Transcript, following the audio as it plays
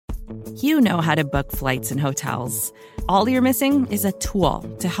You know how to book flights and hotels. All you're missing is a tool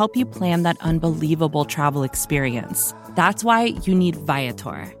to help you plan that unbelievable travel experience. That's why you need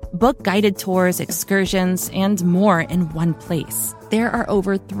Viator. Book guided tours, excursions, and more in one place. There are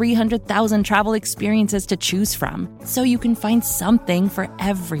over 300,000 travel experiences to choose from, so you can find something for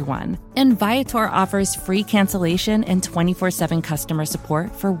everyone. And Viator offers free cancellation and 24/7 customer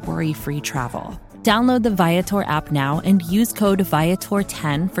support for worry-free travel. Download the Viator app now and use code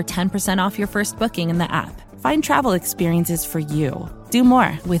Viator10 for 10% off your first booking in the app. Find travel experiences for you. Do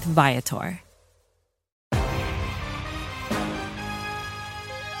more with Viator.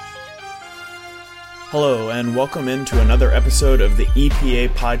 Hello, and welcome into another episode of the EPA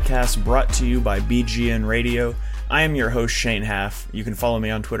Podcast brought to you by BGN Radio. I am your host, Shane Half. You can follow me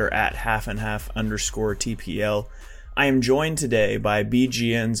on Twitter at halfandhalf_TPL. I am joined today by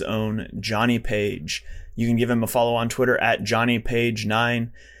BGN's own Johnny Page. You can give him a follow on Twitter at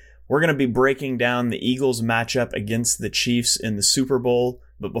JohnnyPage9. We're going to be breaking down the Eagles matchup against the Chiefs in the Super Bowl.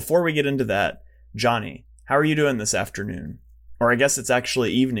 But before we get into that, Johnny, how are you doing this afternoon? Or I guess it's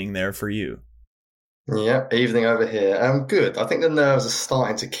actually evening there for you. Yeah, evening over here. Good. I think the nerves are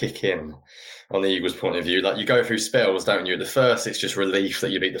starting to kick in on the Eagles' point of view. Like, you go through spells, don't you? At the first, it's just relief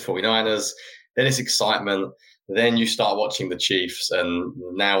that you beat the 49ers. Then it's excitement. Then you start watching the Chiefs. And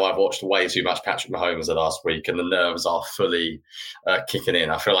now I've watched way too much Patrick Mahomes the last week, and the nerves are fully kicking in.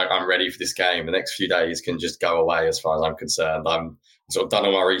 I feel like I'm ready for this game. The next few days can just go away as far as I'm concerned. I'm sort of done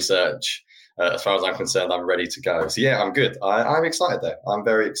all my research. As far as I'm concerned, I'm ready to go. So, yeah, I'm good. I'm excited, though. I'm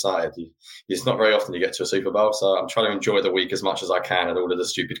very excited. It's not very often you get to a Super Bowl, so I'm trying to enjoy the week as much as I can, and all of the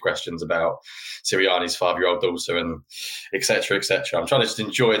stupid questions about Sirianni's 5-year-old daughter and et cetera, et cetera. I'm trying to just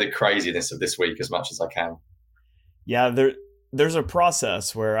enjoy the craziness of this week as much as I can. Yeah, there's a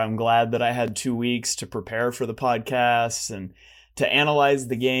process where I'm glad that I had 2 weeks to prepare for the podcast and to analyze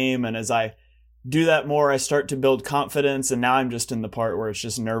the game, and as I do that more, I start to build confidence, and now I'm just in the part where it's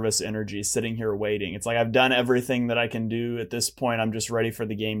just nervous energy sitting here waiting. It's like I've done everything that I can do at this point. I'm just ready for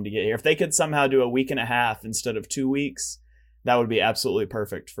the game to get here. If they could somehow do a week and a half instead of 2 weeks, that would be absolutely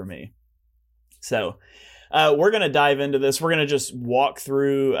perfect for me. So we're going to dive into this. We're going to just walk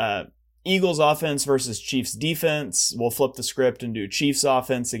through Eagles offense versus Chiefs defense. We'll flip the script and do Chiefs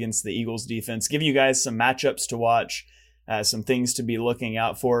offense against the Eagles defense, give you guys some matchups to watch, some things to be looking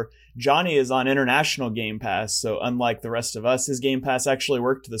out for. Johnny is on international Game Pass, so unlike the rest of us, his Game Pass actually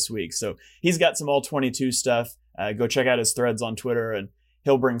worked this week. So he's got some All-22 stuff. Go check out his threads on Twitter, and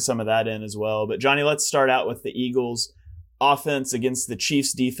he'll bring some of that in as well. But Johnny, let's start out with the Eagles offense against the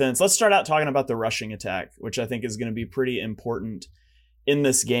Chiefs defense. Let's start out talking about the rushing attack, which I think is going to be pretty important in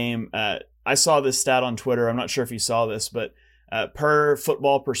this game. I saw this stat on Twitter. I'm not sure if you saw this, but per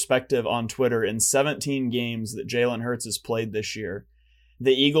Football Perspective on Twitter, in 17 games that Jalen Hurts has played this year,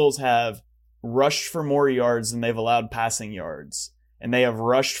 the Eagles have rushed for more yards than they've allowed passing yards, and they have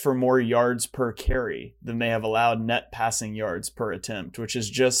rushed for more yards per carry than they have allowed net passing yards per attempt, which is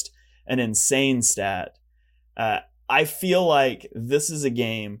just an insane stat. I feel like this is a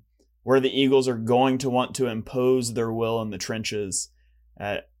game where the Eagles are going to want to impose their will in the trenches.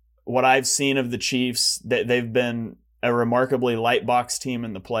 What I've seen of the Chiefs, they've been a remarkably light box team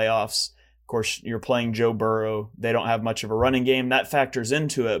in the playoffs. Of course, you're playing Joe Burrow. They don't have much of a running game. That factors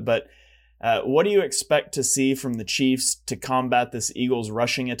into it. But what do you expect to see from the Chiefs to combat this Eagles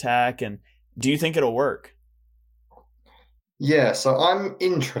rushing attack? And do you think it'll work? Yeah, so I'm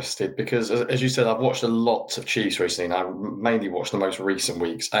interested because, as you said, I've watched a lot of Chiefs recently, and I've mainly watched the most recent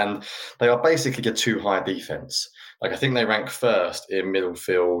weeks, and they are basically a too-high defense. Like, I think they rank first in middle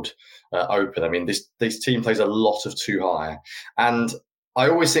field open. I mean, this team plays a lot of too high, and I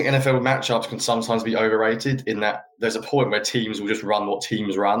always think NFL matchups can sometimes be overrated in that there's a point where teams will just run what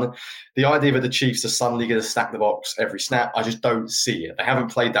teams run. The idea that the Chiefs are suddenly going to stack the box every snap, I just don't see it. They haven't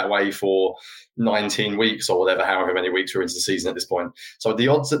played that way for 19 weeks or whatever, however many weeks we're into the season at this point. So the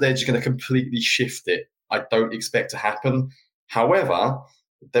odds that they're just going to completely shift it, I don't expect to happen. However,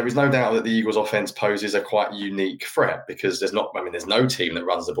 there is no doubt that the Eagles' offense poses a quite unique threat because there's no team that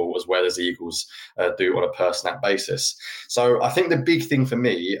runs the ball as well as the Eagles do on a per snap basis. So I think the big thing for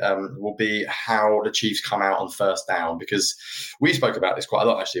me will be how the Chiefs come out on first down, because we spoke about this quite a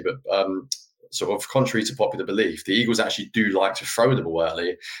lot actually, but sort of contrary to popular belief, the Eagles actually do like to throw the ball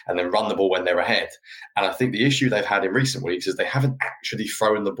early and then run the ball when they're ahead. And I think the issue they've had in recent weeks is they haven't actually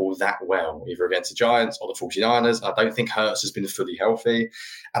thrown the ball that well, either against the Giants or the 49ers. I don't think Hurts has been fully healthy.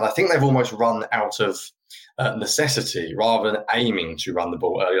 And I think they've almost run out of necessity rather than aiming to run the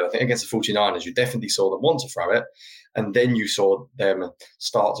ball early. I think against the 49ers, you definitely saw them want to throw it, and then you saw them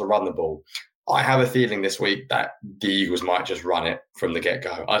start to run the ball. I have a feeling this week that the Eagles might just run it from the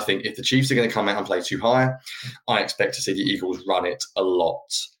get-go. I think if the Chiefs are going to come out and play too high, I expect to see the Eagles run it a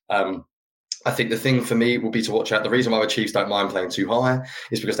lot. I think the thing for me will be to watch out. The reason why the Chiefs don't mind playing too high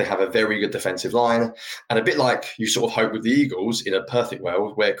is because they have a very good defensive line. And a bit like you sort of hope with the Eagles in a perfect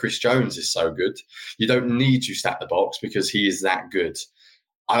world where Chris Jones is so good, you don't need to stack the box because he is that good.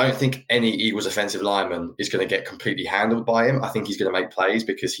 I don't think any Eagles offensive lineman is going to get completely handled by him. I think he's going to make plays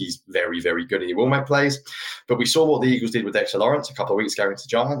because he's very, very good and he will make plays. But we saw what the Eagles did with Dexter Lawrence a couple of weeks ago against the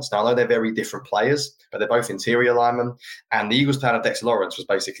Giants. Now, I know they're very different players, but they're both interior linemen. And the Eagles' plan of Dexter Lawrence was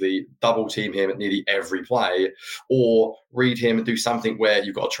basically double team him at nearly every play or read him and do something where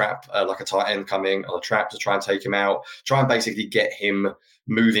you've got a trap, like a tight end coming on a trap to try and take him out, try and basically get him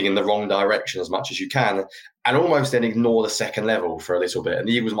moving in the wrong direction as much as you can, and almost then ignore the second level for a little bit. And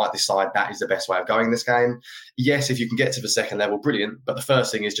the Eagles might decide that is the best way of going this game. Yes, if you can get to the second level, brilliant. But the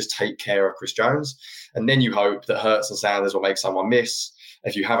first thing is just take care of Chris Jones. And then you hope that Hurts and Sanders will make someone miss.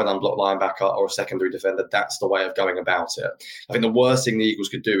 If you have an unblocked linebacker or a secondary defender, that's the way of going about it. I think the worst thing the Eagles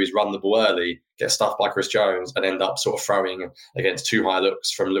could do is run the ball early, get stuffed by Chris Jones, and end up sort of throwing against too high looks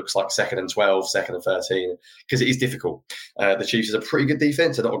from looks like 2nd and 12, 2nd and 13, because it is difficult. The Chiefs is a pretty good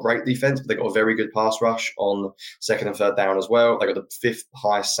defense. They're not a great defense, but they've got a very good pass rush on 2nd and 3rd down as well. They got the 5th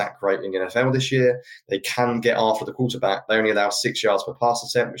highest sack rate in the NFL this year. They can get after the quarterback. They only allow 6 yards per pass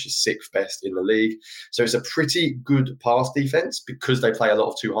attempt, which is 6th best in the league. So it's a pretty good pass defense because they play a lot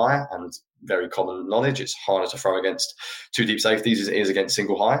of too high, and very common knowledge, it's harder to throw against two deep safeties as it is against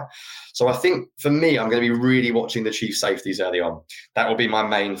single high. So I think for me, I'm going to be really watching the Chiefs safeties early on. That will be my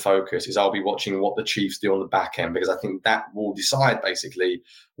main focus, is I'll be watching what the Chiefs do on the back end, because I think that will decide basically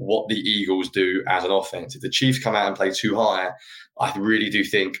what the Eagles do as an offense. If the Chiefs come out and play too high, I really do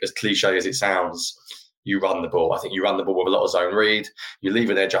think, as cliche as it sounds, you run the ball. I think you run the ball with a lot of zone read. You leave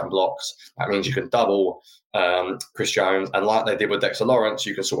an edge unblocked. That means you can double Chris Jones. And like they did with Dexter Lawrence,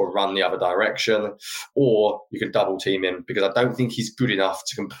 you can sort of run the other direction, or you can double team him, because I don't think he's good enough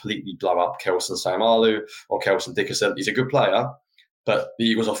to completely blow up Kelson Samalu or Kelson Dickerson. He's a good player, but the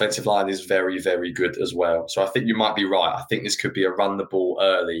Eagles' offensive line is very, very good as well. So I think you might be right. I think this could be a run the ball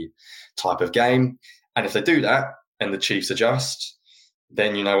early type of game. And if they do that and the Chiefs adjust,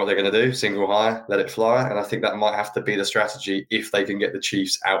 then you know what they're going to do. Single high, let it fly. And I think that might have to be the strategy if they can get the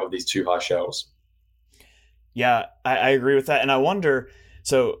Chiefs out of these too high shells. Yeah, I agree with that. And I wonder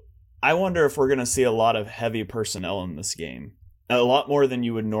if we're going to see a lot of heavy personnel in this game, a lot more than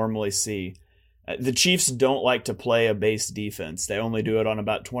you would normally see. The Chiefs don't like to play a base defense. They only do it on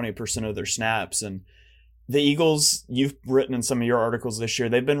about 20% of their snaps. And the Eagles, you've written in some of your articles this year,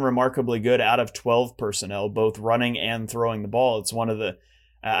 they've been remarkably good out of 12 personnel, both running and throwing the ball. It's one of the,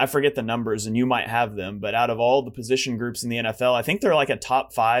 I forget the numbers and you might have them, but out of all the position groups in the NFL, I think they're like a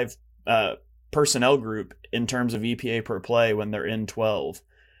top 5 personnel group in terms of EPA per play when they're in 12.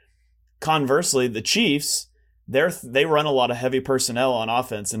 Conversely, the Chiefs, they run a lot of heavy personnel on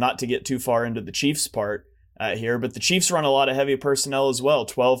offense, and not to get too far into the Chiefs part here, but the Chiefs run a lot of heavy personnel as well.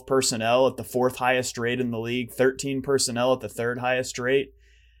 12 personnel at the 4th highest rate in the league, 13 personnel at the 3rd highest rate.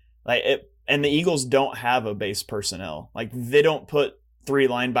 And the Eagles don't have a base personnel. Like, they don't put 3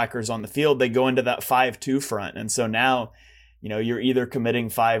 linebackers on the field. They go into that 5-2 front. And so now, you know, you're either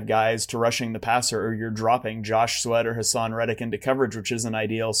committing 5 guys to rushing the passer, or you're dropping Josh Sweat or Hassan Reddick into coverage, which isn't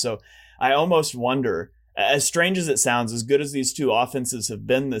ideal. So I almost wonder, as strange as it sounds, as good as these two offenses have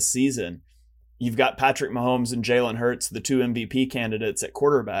been this season, you've got Patrick Mahomes and Jalen Hurts, the 2 MVP candidates at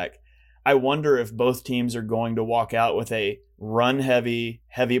quarterback. I wonder if both teams are going to walk out with a run-heavy,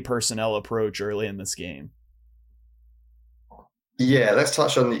 heavy personnel approach early in this game. Yeah, let's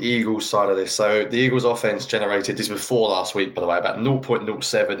touch on the Eagles side of this. So the Eagles offense generated, this before last week, by the way, about 0.07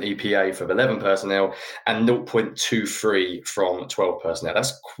 EPA from 11 personnel and 0.23 from 12 personnel.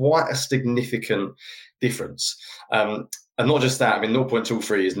 That's quite a significant difference. And not just that, I mean,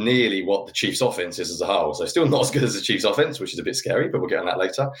 0.23 is nearly what the Chiefs' offense is as a whole. So still not as good as the Chiefs' offense, which is a bit scary, but we'll get on that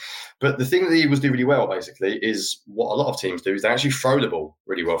later. But the thing that the Eagles do really well, basically, is what a lot of teams do, is they actually throw the ball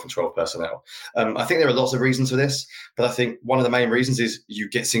really well from 12 personnel. I think there are lots of reasons for this, but I think one of the main reasons is you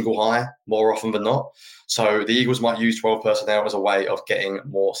get single high more often than not. So the Eagles might use 12 personnel as a way of getting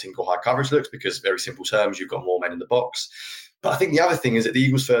more single high coverage looks, because very simple terms, you've got more men in the box. But I think the other thing is that the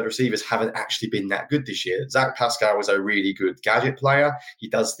Eagles' third receivers haven't actually been that good this year. Zach Pascal was a really good gadget player. He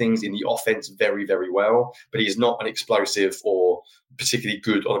does things in the offense very, very well, but he's not an explosive or particularly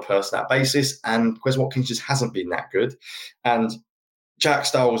good on a per snap basis. And Quez Watkins just hasn't been that good. And Jack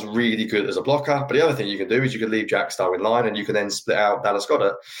Stoll was really good as a blocker, but the other thing you can do is you can leave Jack Stoll in line and you can then split out Dallas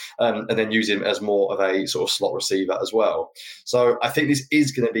Goedert and then use him as more of a sort of slot receiver as well. So I think this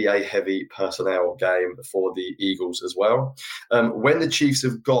is going to be a heavy personnel game for the Eagles as well. When the Chiefs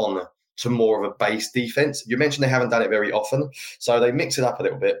have gone to more of a base defense, you mentioned they haven't done it very often, so they mix it up a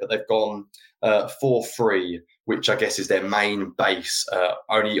little bit, but they've gone 4-3, which I guess is their main base,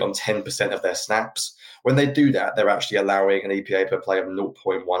 only on 10% of their snaps. When they do that, they're actually allowing an EPA per play of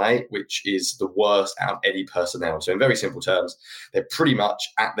 0.18, which is the worst out of any personnel. So in very simple terms, they're pretty much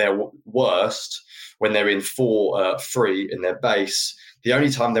at their worst when they're in 4-3 in their base. The only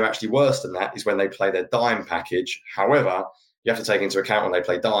time they're actually worse than that is when they play their dime package. However, you have to take into account when they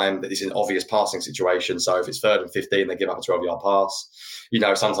play dime that this is an obvious passing situation. So if it's 3rd and 15, they give up a 12-yard pass.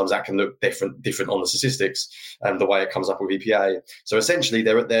 Sometimes that can look different on the statistics and the way it comes up with EPA. So essentially,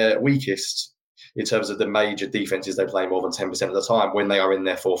 they're at their weakest in terms of the major defenses they play more than 10% of the time when they are in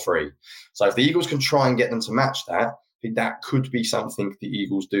their 4-3. So if the Eagles can try and get them to match that, I think that could be something the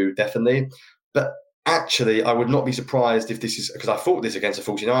Eagles do, definitely. But actually, I would not be surprised if this is, because I thought this against the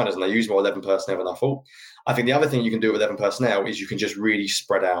 49ers and they use more 11 personnel than I thought. I think the other thing you can do with 11 personnel is you can just really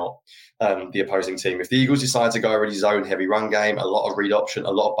spread out the opposing team. If the Eagles decide to go a really zone-heavy run game, a lot of read option,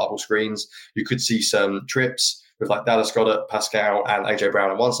 a lot of bubble screens, you could see some trips with like Dallas Goedert, Pascal, and AJ Brown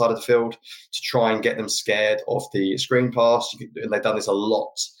on one side of the field to try and get them scared of the screen pass. And they've done this a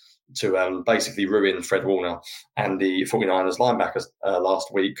lot to basically ruin Fred Warner and the 49ers linebackers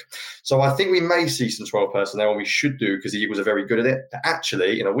last week. So I think we may see some 12 personnel, and we should do because the Eagles are very good at it. But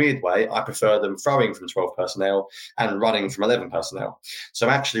actually, in a weird way, I prefer them throwing from 12 personnel and running from 11 personnel. So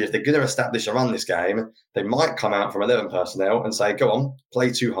actually, if they're going to establish a run this game, they might come out from 11 personnel and say, go on, play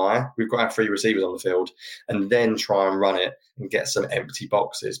too high. We've got our 3 receivers on the field, and then try and run it and get some empty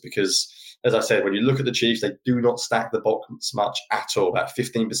boxes because, as I said, when you look at the Chiefs, they do not stack the box much at all, about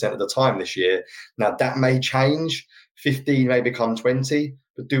 15% of the time this year. Now, that may change. 15 may become 20,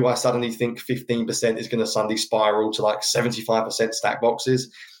 but do I suddenly think 15% is going to suddenly spiral to like 75% stack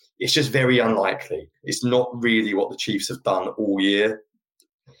boxes? It's just very unlikely. It's not really what the Chiefs have done all year.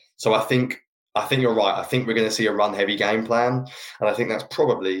 So I think you're right. I think we're going to see a run-heavy game plan, and I think that's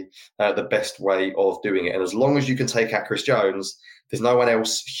probably the best way of doing it. And as long as you can take out Chris Jones, there's no one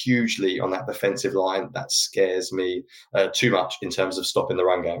else hugely on that defensive line that scares me too much in terms of stopping the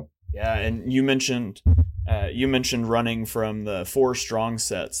run game. Yeah, and you mentioned running from the 4 strong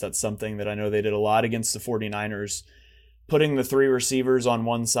sets. That's something that I know they did a lot against the 49ers, putting the 3 receivers on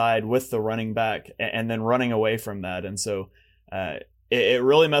one side with the running back and then running away from that. And so it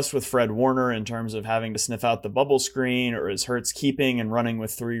really messed with Fred Warner in terms of having to sniff out the bubble screen, or is Hurts keeping and running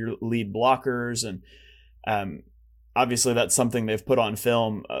with 3 lead blockers. And obviously that's something they've put on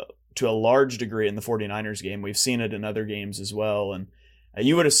film to a large degree in the 49ers game. We've seen it in other games as well. And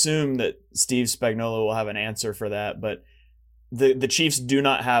you would assume that Steve Spagnuolo will have an answer for that, but the Chiefs do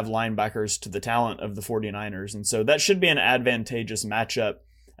not have linebackers to the talent of the 49ers. And so that should be an advantageous matchup.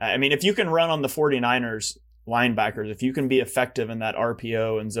 I mean, if you can run on the 49ers linebackers, if you can be effective in that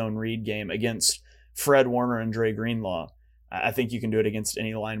RPO and zone read game against Fred Warner and Dre Greenlaw, I think you can do it against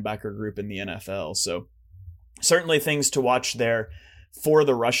any linebacker group in the NFL. So certainly things to watch there for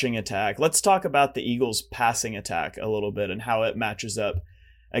the rushing attack. Let's talk about the Eagles' passing attack a little bit and how it matches up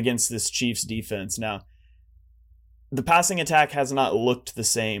against this Chiefs defense. Now, the passing attack has not looked the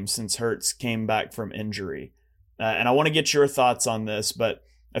same since Hurts came back from injury. And I want to get your thoughts on this, but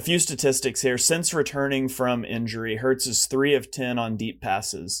a few statistics here. Since returning from injury, Hurts is 3 of 10 on deep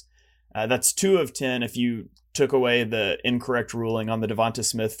passes. That's 2 of 10 if you took away the incorrect ruling on the Devonta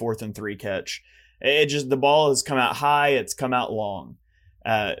Smith 4th and 3 catch. The ball has come out high, it's come out long.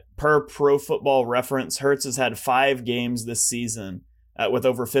 Per Pro Football Reference, Hurts has had 5 games this season with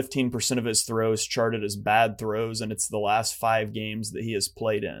over 15% of his throws charted as bad throws, and it's the last 5 games that he has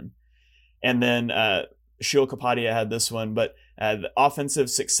played in. And then Shul Kapadia had this one, but the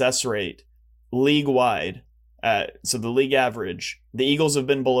offensive success rate league-wide, so the league average, the Eagles have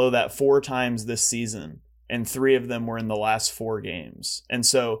been below that 4 times this season, and 3 of them were in the last 4 games. And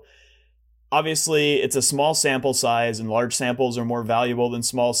so obviously, it's a small sample size, and large samples are more valuable than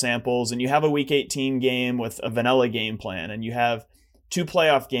small samples. And you have a Week 18 game with a vanilla game plan, and you have 2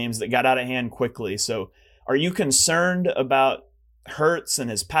 playoff games that got out of hand quickly. So are you concerned about Hurts and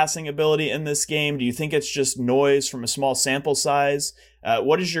his passing ability in this game? Do you think it's just noise from a small sample size?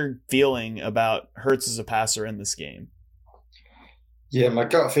 What is your feeling about Hurts as a passer in this game? Yeah, my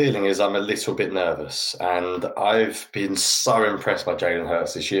gut feeling is I'm a little bit nervous, and I've been so impressed by Jalen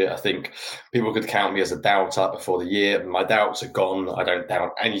Hurts this year. I think people could count me as a doubter before the year. My doubts are gone. I don't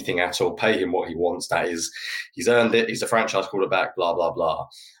doubt anything at all. Pay him what he wants. That is, he's earned it. He's a franchise quarterback, blah, blah, blah.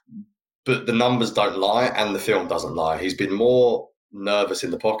 But the numbers don't lie, and the film doesn't lie. He's been more nervous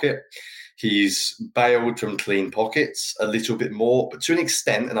in the pocket. He's bailed from clean pockets a little bit more, but to an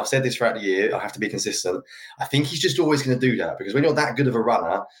extent, and I've said this throughout the year, I have to be consistent. I think he's just always going to do that because when you're that good of a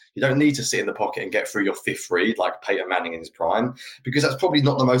runner, you don't need to sit in the pocket and get through your fifth read like Peyton Manning in his prime, because that's probably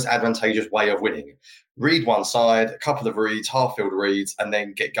not the most advantageous way of winning. Read one side, a couple of reads, half-field reads, and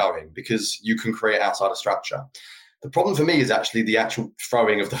then get going because you can create outside of structure. The problem for me is actually the actual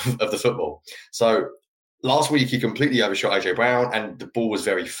throwing of the football. So last week, he completely overshot AJ Brown, and the ball was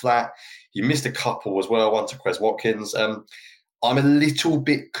very flat. He missed a couple as well, one to Quez Watkins. I'm a little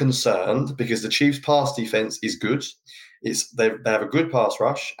bit concerned because the Chiefs' pass defense is good. They have a good pass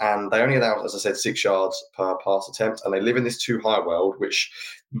rush, and they only allow, as I said, 6 yards per pass attempt, and they live in this too high world, which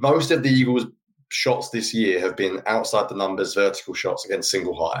most of the Eagles' shots this year have been outside the numbers, vertical shots against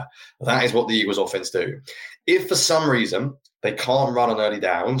single high. That is what the Eagles' offense do. If for some reason they can't run on early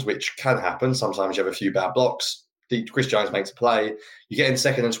downs, which can happen, sometimes you have a few bad blocks, Chris Jones makes a play, you get in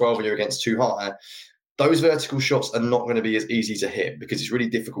 2nd and 12 and you're against too high, those vertical shots are not going to be as easy to hit because it's really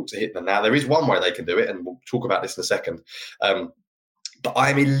difficult to hit them. Now, there is one way they can do it, and we'll talk about this in a second. But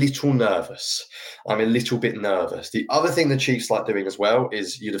I'm a little nervous. I'm a little bit nervous. The other thing the Chiefs like doing as well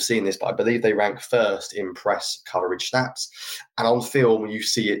is, you'd have seen this, but I believe they rank first in press coverage snaps. And on film, you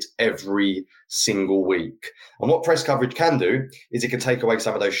see it every single week. And what press coverage can do is it can take away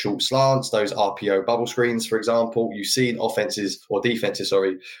some of those short slants, those RPO bubble screens, for example. You've seen offenses or defenses,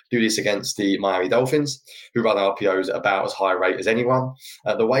 do this against the Miami Dolphins, who run RPOs at about as high a rate as anyone.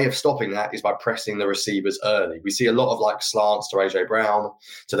 The way of stopping that is by pressing the receivers early. We see a lot of like slants to AJ Brown,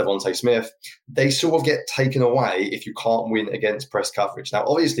 to Devontae Smith. They sort of get taken away if you can't win against press coverage. Now,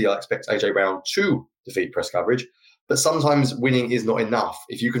 obviously, I expect AJ Brown to defeat press coverage, but sometimes winning is not enough.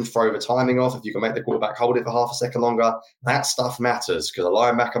 If you can throw the timing off, if you can make the quarterback hold it for half a second longer, that stuff matters because a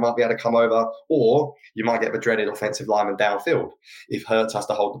linebacker might be able to come over, or you might get the dreaded offensive lineman downfield if Hurts has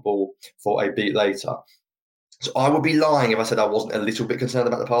to hold the ball for a beat later. So I would be lying if I said I wasn't a little bit concerned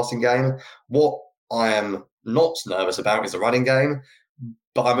about the passing game. What I am not nervous about is the running game,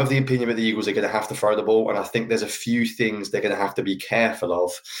 but I'm of the opinion that the Eagles are going to have to throw the ball, and I think there's a few things they're going to have to be careful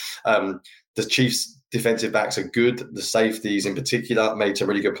of. The Chiefs' defensive backs are good. The safeties in particular made some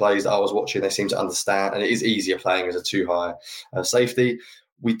really good plays that I was watching. They seem to understand, and it is easier playing as a too-high safety.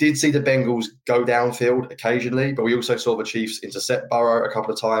 We did see the Bengals go downfield occasionally, but we also saw the Chiefs intercept Burrow a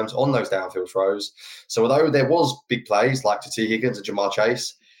couple of times on those downfield throws. So although there was big plays like to T. Higgins and Jamar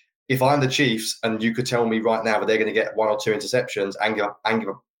Chase, if I'm the Chiefs and you could tell me right now that they're going to get 1 or 2 interceptions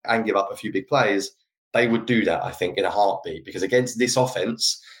and give up a few big plays, they would do that, I think, in a heartbeat, because against this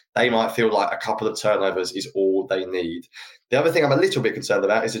offense, they might feel like a couple of turnovers is all they need. The other thing I'm a little bit concerned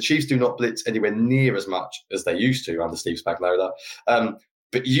about is the Chiefs do not blitz anywhere near as much as they used to under Steve Spagnuolo.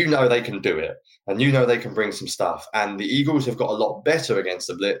 But you know they can do it, and you know they can bring some stuff. And the Eagles have got a lot better against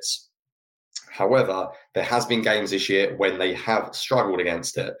the blitz. However, there has been games this year when they have struggled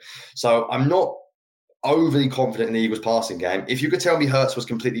against it. So I'm not overly confident in the Eagles passing game. If you could tell me Hurts was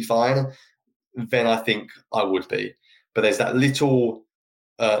completely fine, then I think I would be. But there's that little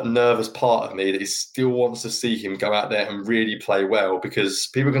nervous part of me that still wants to see him go out there and really play well, because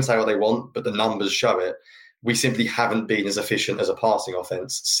people can say what they want, but the numbers show it. We simply haven't been as efficient as a passing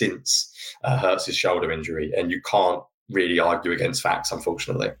offense since Hurts' shoulder injury, and you can't really argue against facts,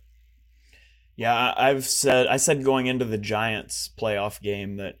 unfortunately. Yeah, I said going into the Giants playoff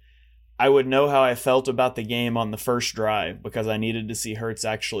game that I would know how I felt about the game on the first drive because I needed to see Hurts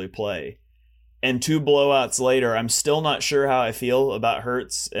actually play. And 2 blowouts later, I'm still not sure how I feel about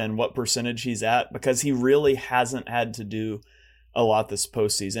Hurts and what percentage he's at, because he really hasn't had to do a lot this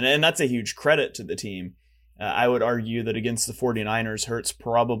postseason. And that's a huge credit to the team. I would argue that against the 49ers, Hurts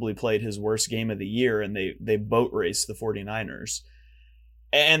probably played his worst game of the year, and they boat raced the 49ers.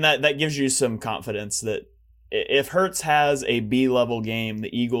 And that gives you some confidence that if Hurts has a B-level game,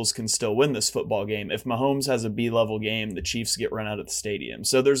 the Eagles can still win this football game. If Mahomes has a B-level game, the Chiefs get run out of the stadium.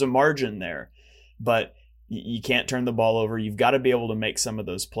 So there's a margin there, but you can't turn the ball over. You've got to be able to make some of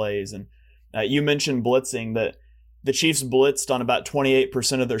those plays. And you mentioned blitzing, that the Chiefs blitzed on about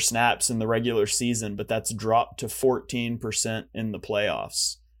 28% of their snaps in the regular season, but that's dropped to 14% in the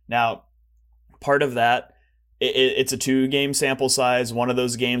playoffs. Now, part of that, it's a 2-game sample size. One of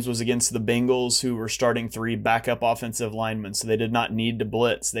those games was against the Bengals, who were starting 3 backup offensive linemen, so they did not need to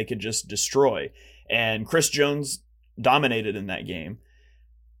blitz. They could just destroy. And Chris Jones dominated in that game.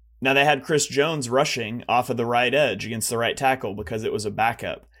 Now, they had Chris Jones rushing off of the right edge against the right tackle because it was a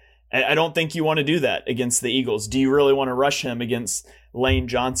backup. I don't think you want to do that against the Eagles. Do you really want to rush him against Lane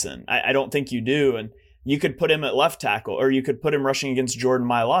Johnson? I don't think you do. And you could put him at left tackle, or you could put him rushing against Jordan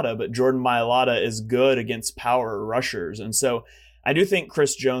Mailata, but Jordan Mailata is good against power rushers. And so I do think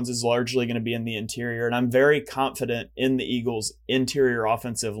Chris Jones is largely going to be in the interior, and I'm very confident in the Eagles' interior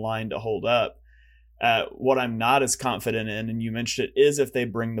offensive line to hold up. What I'm not as confident in, and you mentioned it, is if they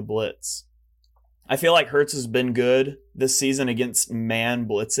bring the blitz. I feel like Hurts has been good this season against man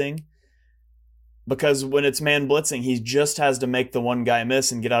blitzing, because when it's man blitzing, he just has to make the one guy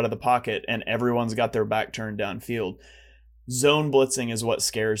miss and get out of the pocket, and everyone's got their back turned downfield. Zone blitzing is what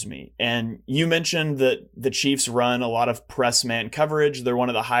scares me. And you mentioned that the Chiefs run a lot of press man coverage. They're one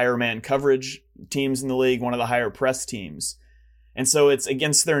of the higher man coverage teams in the league, one of the higher press teams. And so it's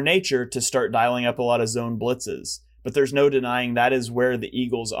against their nature to start dialing up a lot of zone blitzes. But there's no denying that is where the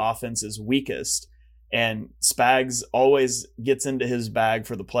Eagles' offense is weakest. And Spags always gets into his bag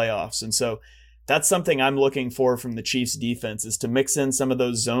for the playoffs. And so that's something I'm looking for from the Chiefs defense, is to mix in some of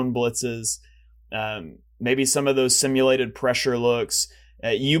those zone blitzes, maybe some of those simulated pressure looks.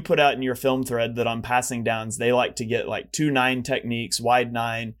 You put out in your film thread that on passing downs, they like to get like 2-9 techniques, wide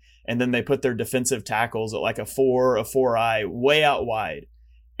 9, and then they put their defensive tackles at like a 4-eye, way out wide.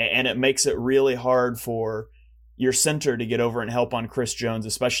 And it makes it really hard for your center to get over and help on Chris Jones,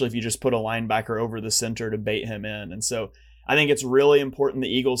 especially if you just put a linebacker over the center to bait him in. And so I think it's really important the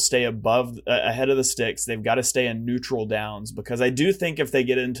Eagles stay ahead of the sticks. They've got to stay in neutral downs, because I do think if they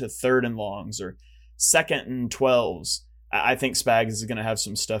get into 3rd and longs or 2nd and 12s, I think Spags is going to have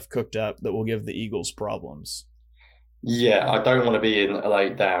some stuff cooked up that will give the Eagles problems. Yeah, I don't want to be in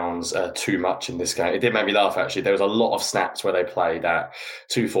late downs too much in this game. It did make me laugh, actually. There was a lot of snaps where they played at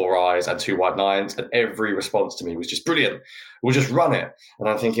 2-4-eyes and 2 wide 9s, and every response to me was just brilliant. We'll just run it. And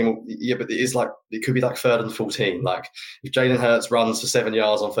I'm thinking, well, yeah, but it could be like 3rd and 14. Like, if Jalen Hurts runs for 7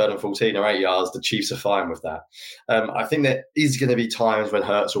 yards on 3rd and 14 or 8 yards, the Chiefs are fine with that. I think there is going to be times when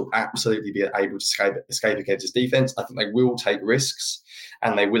Hurts will absolutely be able to escape against his defense. I think they will take risks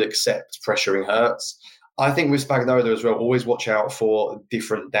and they will accept pressuring Hurts. I think with Spagnuolo as well, always watch out for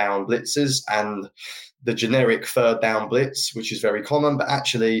different down blitzes and the generic 3rd down blitz, which is very common. But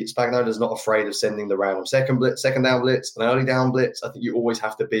actually, Spagnuolo is not afraid of sending the random second down blitz, an early down blitz. I think you always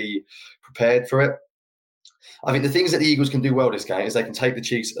have to be prepared for it. I think the things that the Eagles can do well this game is they can take the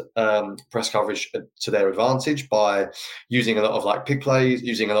Chiefs press coverage to their advantage by using a lot of like pick plays,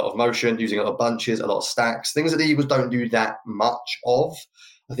 using a lot of motion, using a lot of bunches, a lot of stacks, things that the Eagles don't do that much of.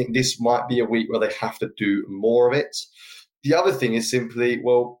 I think this might be a week where they have to do more of it. The other thing is simply,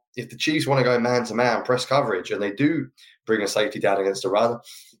 well, if the Chiefs want to go man-to-man press coverage and they do bring a safety down against a run,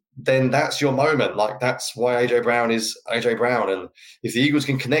 then that's your moment. Like, that's why A.J. Brown is A.J. Brown. And if the Eagles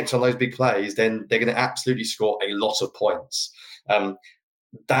can connect on those big plays, then they're going to absolutely score a lot of points.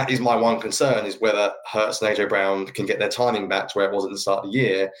 That is my one concern, is whether Hurts and A.J. Brown can get their timing back to where it was at the start of the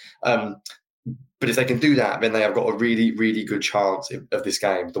year. But if they can do that, then they have got a really, really good chance of this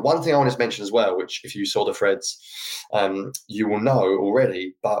game. The one thing I want to mention as well, which if you saw the threads, you will know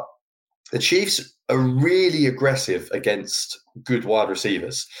already, but the Chiefs are really aggressive against good wide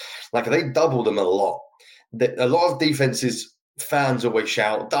receivers. Like, they double them a lot. A lot of defenses, fans always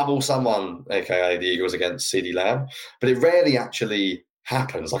shout, double someone, aka the Eagles against CeeDee Lamb, but it rarely actually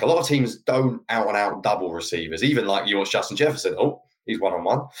happens. Like, a lot of teams don't out-and-out double receivers. Even like you watch Justin Jefferson, he's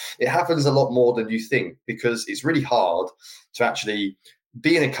one-on-one. It happens a lot more than you think, because it's really hard to actually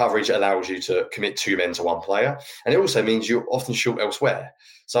be in a coverage that allows you to commit 2 men to 1 player. And it also means you're often short elsewhere.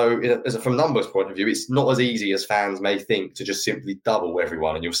 So from a numbers point of view, it's not as easy as fans may think to just simply double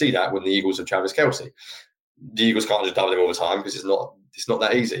everyone. And you'll see that when the Eagles have Travis Kelce. The Eagles can't just double him all the time because it's not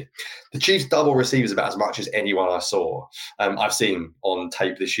that easy. The Chiefs double receivers about as much as anyone I've seen on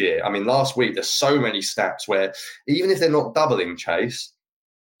tape this year. I mean, last week, there's so many snaps where even if they're not doubling Chase,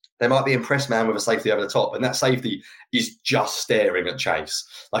 they might be in press man with a safety over the top, and that safety is just staring at Chase.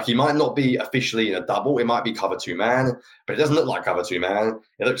 Like, he might not be officially in a double. It might be cover 2 man, but it doesn't look like cover 2 man.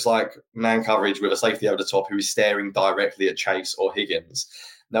 It looks like man coverage with a safety over the top who is staring directly at Chase or Higgins.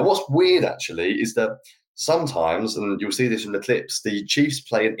 Now, what's weird, actually, is that sometimes, and you'll see this in the clips, the Chiefs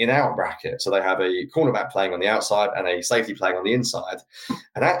play an in-out bracket. So they have a cornerback playing on the outside and a safety playing on the inside.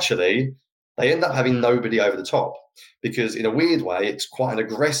 And actually, they end up having nobody over the top, because in a weird way, it's quite an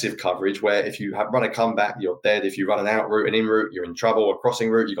aggressive coverage where if you run a comeback, you're dead. If you run an out route, an in route, you're in trouble. A crossing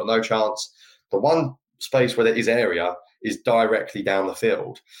route, you've got no chance. The one space where there is area is directly down the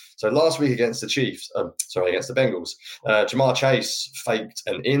field. So last week against the against the Bengals, Jamar Chase faked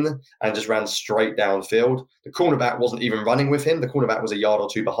an in and just ran straight downfield. The cornerback wasn't even running with him. The cornerback was a yard or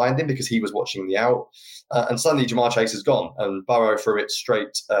two behind him because he was watching the out. And suddenly Jamar Chase is gone, and Burrow threw it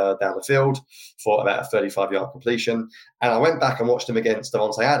straight down the field for about a 35-yard completion. And I went back and watched him against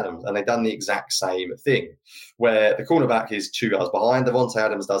Davante Adams, and they've done the exact same thing, where the cornerback is 2 yards behind. Davante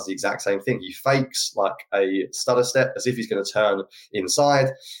Adams does the exact same thing. He fakes like a stutter step as if he's going to turn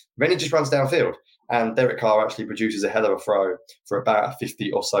inside. Then he just runs downfield. And Derek Carr actually produces a hell of a throw for about a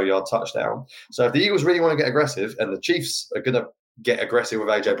 50 or so yard touchdown. So if the Eagles really want to get aggressive, and the Chiefs are going to get aggressive with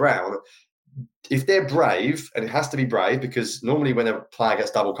A.J. Brown, if they're brave, and it has to be brave, because normally when a player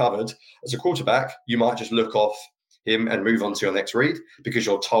gets double covered, as a quarterback, you might just look off him and move on to your next read because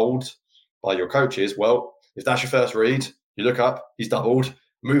you're told by your coaches, well, if that's your first read, you look up, he's doubled,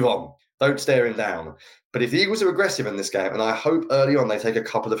 move on. Don't stare him down. But if the Eagles are aggressive in this game, and I hope early on they take a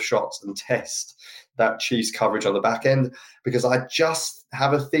couple of shots and test that Chiefs coverage on the back end, because I just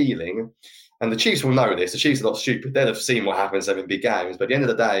have a feeling, and the Chiefs will know this, the Chiefs are not stupid, they'll have seen what happens in big games, but at the end of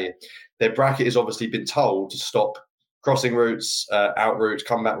the day, their bracket has obviously been told to stop crossing routes, out routes,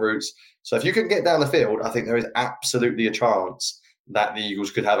 comeback routes. So if you can get down the field, I think there is absolutely a chance that the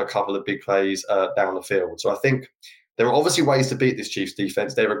Eagles could have a couple of big plays down the field. So I think there are obviously ways to beat this Chiefs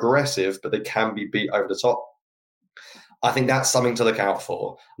defense. They're aggressive, but they can be beat over the top. I think that's something to look out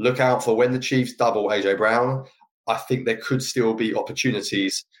for. Look out for when the Chiefs double A.J. Brown. I think there could still be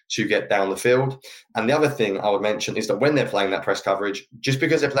opportunities to get down the field. And the other thing I would mention is that when they're playing that press coverage, just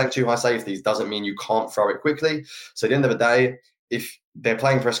because they're playing two high safeties doesn't mean you can't throw it quickly. So at the end of the day, if they're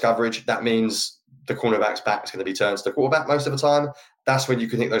playing press coverage, that means the cornerback's back is going to be turned to the quarterback most of the time. That's when you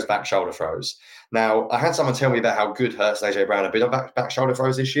can hit those back shoulder throws. Now, I had someone tell me about how good Hurts and A.J. Brown have been on back shoulder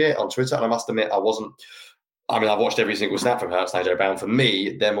throws this year on Twitter, and I must admit I've watched every single snap from Hurts and A.J. Brown. For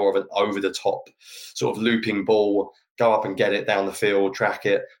me, they're more of an over-the-top sort of looping ball, go up and get it down the field, track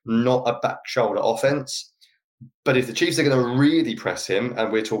it, not a back shoulder offense. But if the Chiefs are going to really press him,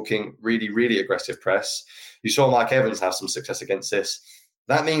 and we're talking really, really aggressive press, you saw Mike Evans have some success against this.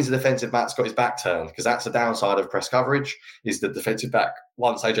 That means the defensive back's got his back turned, because that's the downside of press coverage, is the defensive back,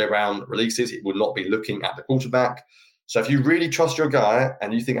 once A.J. Brown releases, it will not be looking at the quarterback. So if you really trust your guy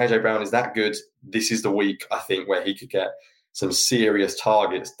and you think A.J. Brown is that good, this is the week, I think, where he could get some serious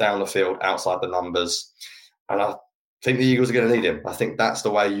targets down the field outside the numbers. And I think the Eagles are going to need him. I think that's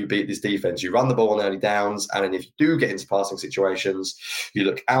the way you beat this defense. You run the ball on early downs, and then if you do get into passing situations, you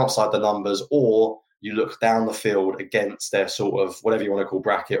look outside the numbers, or you look down the field against their sort of whatever you want to call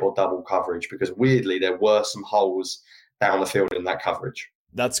bracket or double coverage, because weirdly there were some holes down the field in that coverage.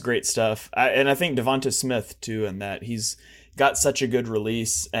 That's great stuff. And I think Devonta Smith, too, in that he's got such a good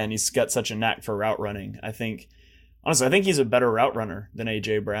release and he's got such a knack for route running. I think he's a better route runner than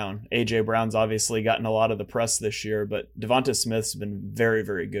A.J. Brown. A.J. Brown's obviously gotten a lot of the press this year, but Devonta Smith's been very,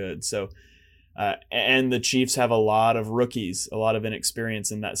 very good. So, and the Chiefs have a lot of rookies, a lot of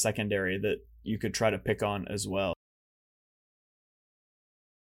inexperience in that secondary that you could try to pick on as well.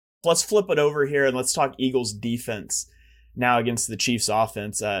 Let's flip it over here and let's talk Eagles defense now against the Chiefs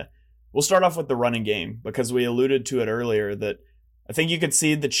offense. We'll start off with the running game, because we alluded to it earlier that I think you could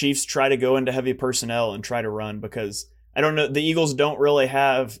see the Chiefs try to go into heavy personnel and try to run, because I don't know, the Eagles don't really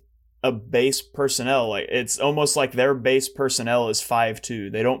have a base personnel. Like, it's almost like their base personnel is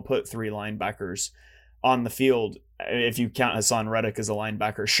 5'2". They don't put 3 linebackers on the field. If you count Hassan Reddick as a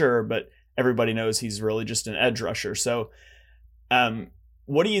linebacker, sure, but everybody knows he's really just an edge rusher. So,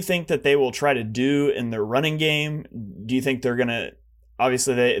 what do you think that they will try to do in their running game? Do you think they're going to,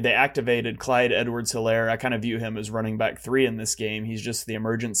 obviously they activated Clyde Edwards-Helaire. I kind of view him as running back 3 in this game. He's just the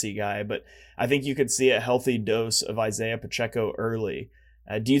emergency guy, but I think you could see a healthy dose of Isaiah Pacheco early.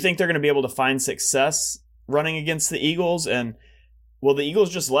 Do you think they're going to be able to find success running against the Eagles? And will the Eagles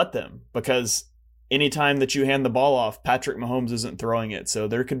just let them? Because anytime that you hand the ball off, Patrick Mahomes isn't throwing it. So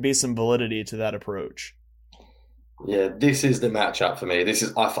there could be some validity to that approach. Yeah, this is the matchup for me.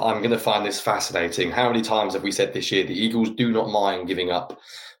 I'm going to find this fascinating. How many times have we said this year the Eagles do not mind giving up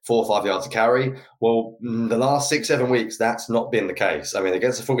 4 or 5 yards to carry? Well, the last 6-7 weeks, that's not been the case. I mean,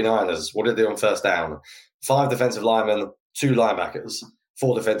 against the 49ers, what did they do on first down? 5 defensive linemen, 2 linebackers,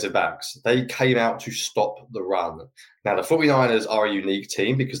 4 defensive backs. They came out to stop the run. Now, the 49ers are a unique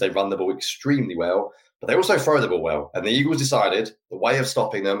team because they run the ball extremely well, but they also throw the ball well. And the Eagles decided the way of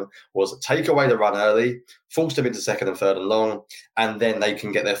stopping them was take away the run early, force them into 2nd and 3rd and long, and then they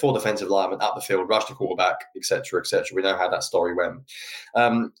can get their 4 defensive linemen up the field, rush the quarterback, etc., etc. We know how that story went.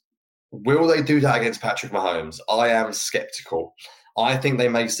 Will they do that against Patrick Mahomes? I am skeptical. I think they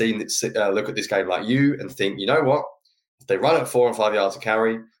may look at this game like you and think, you know what? If they run at 4 and 5 yards a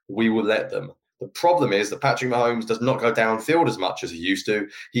carry, we will let them. The problem is that Patrick Mahomes does not go downfield as much as he used to.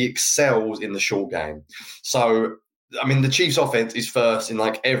 He excels in the short game. So, I mean, the Chiefs offense is first in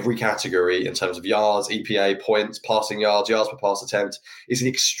like every category in terms of yards, EPA, points, passing yards, yards per pass attempt. It's an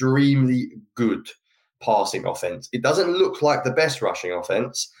extremely good passing offense. It doesn't look like the best rushing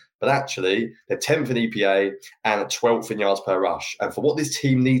offense, but actually they're 10th in EPA and 12th in yards per rush. And for what this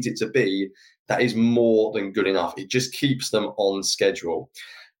team needs it to be, that is more than good enough. It just keeps them on schedule.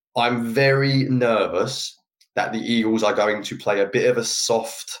 I'm very nervous that the Eagles are going to play a bit of a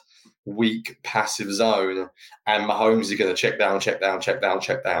soft, weak, passive zone, and Mahomes is going to check down.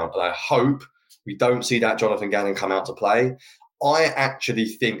 And I hope we don't see that Jonathan Gannon come out to play. I actually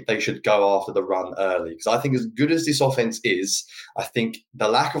think they should go after the run early, because I think as good as this offense is, I think the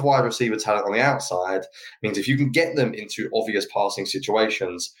lack of wide receiver talent on the outside means if you can get them into obvious passing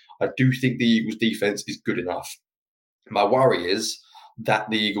situations, I do think the Eagles defense is good enough. My worry is that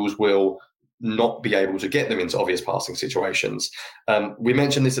the Eagles will not be able to get them into obvious passing situations. We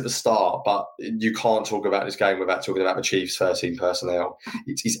mentioned this at the start, but you can't talk about this game without talking about the Chiefs' 13 personnel.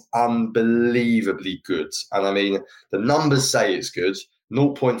 It is unbelievably good. And I mean, the numbers say it's good.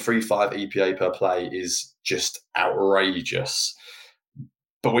 0.35 EPA per play is just outrageous.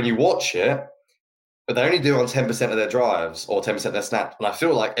 But when you watch it, they only do it on 10% of their drives or 10% of their snaps. And I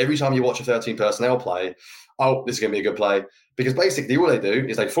feel like every time you watch a 13 personnel play, oh, this is going to be a good play. Because basically all they do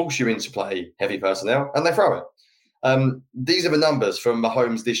is they force you into play heavy personnel and they throw it. These are the numbers from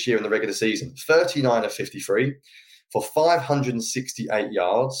Mahomes this year in the regular season. 39 of 53 for 568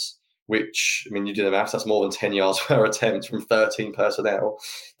 yards, which, I mean, you do the maths, that's more than 10 yards per attempt from 13 personnel.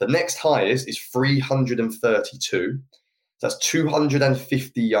 The next highest is 332. That's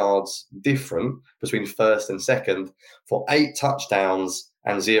 250 yards different between first and second for 8 touchdowns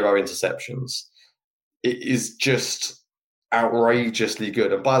and 0 interceptions. It is just outrageously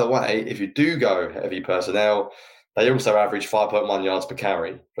good. And by the way, if you do go heavy personnel, they also average 5.1 yards per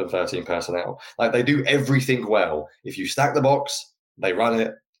carry from 13 personnel. Like, they do everything well. If you stack the box, they run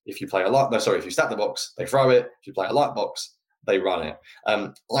it. If you if you stack the box, they throw it. If you play a light box, they run it.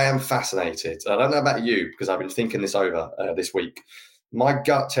 I am fascinated. I don't know about you, because I've been thinking this over this week. My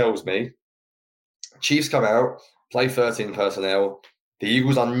gut tells me Chiefs come out, play 13 personnel. The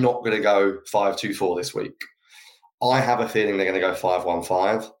Eagles are not going to go 5-2-4 this week. I have a feeling they're going to go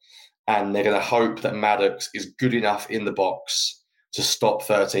 5-1-5, and they're going to hope that Maddox is good enough in the box to stop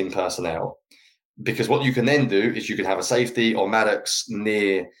 13 personnel. Because what you can then do is you can have a safety or Maddox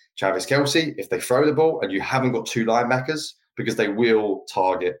near Travis Kelce if they throw the ball, and you haven't got 2 linebackers, because they will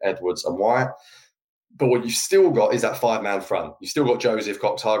target Edwards and Wyatt. But what you've still got is that 5-man front. You've still got Joseph,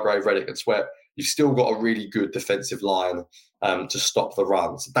 Cox, Hargrave, Reddick, and Sweat. You've still got a really good defensive line to stop the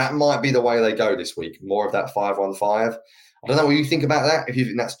runs. That might be the way they go this week, more of that 5-1-5. I don't know what you think about that, if you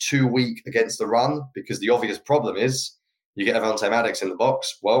think that's too weak against the run, because the obvious problem is you get Avonte Maddox in the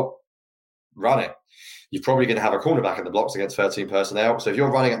box, well, run it. You're probably going to have a cornerback in the blocks against 13 personnel. So if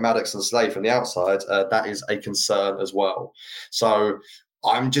you're running at Maddox and Slay from the outside, that is a concern as well. So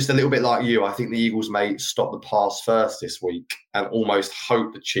I'm just a little bit like you. I think the Eagles may stop the pass first this week and almost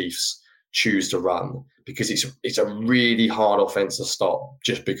hope the Chiefs choose to run, because it's a really hard offense to stop,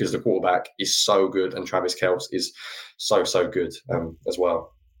 just because the quarterback is so good and Travis Kelce is so good as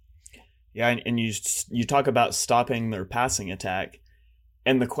well. Yeah, and you talk about stopping their passing attack,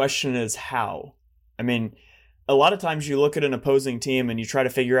 and the question is how. I mean, a lot of times you look at an opposing team and you try to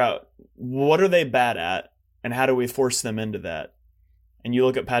figure out what are they bad at and how do we force them into that. And you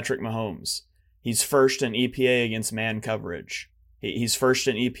look at Patrick Mahomes. He's first in EPA against man coverage. He's first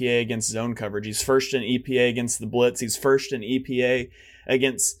in EPA against zone coverage. He's first in EPA against the blitz. He's first in EPA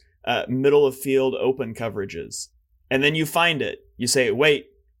against middle of field open coverages. And then you find it. You say,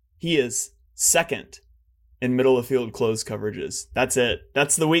 wait, he is second in middle of field closed coverages. That's it.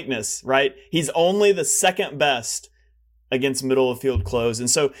 That's the weakness, right? He's only the second best against middle of field close. And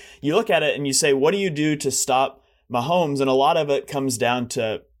so you look at it and you say, what do you do to stop Mahomes? And a lot of it comes down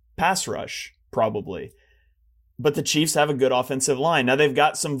to pass rush, probably. But the Chiefs have a good offensive line. Now, they've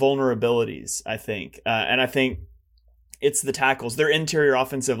got some vulnerabilities, I think. And I think it's the tackles. Their interior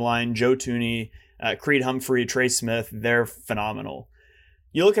offensive line, Joe Thuney, Creed Humphrey, Trey Smith, they're phenomenal.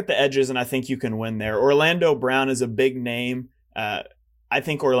 You look at the edges, and I think you can win there. Orlando Brown is a big name. I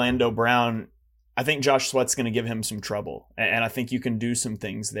think Josh Sweat's going to give him some trouble, and I think you can do some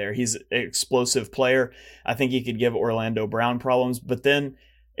things there. He's an explosive player. I think he could give Orlando Brown problems, but then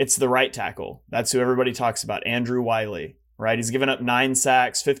it's the right tackle. That's who everybody talks about, Andrew Wiley, right? He's given up 9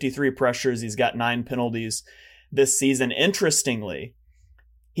 sacks, 53 pressures. He's got 9 penalties this season. Interestingly,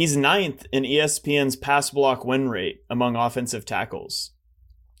 He's ninth in ESPN's pass block win rate among offensive tackles.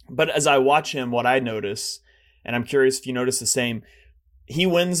 But as I watch him, what I notice, and I'm curious if you notice the same, he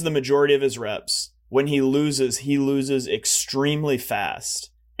wins the majority of his reps. When he loses extremely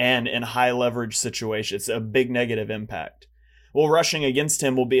fast and in high leverage situations. It's a big negative impact. Well, rushing against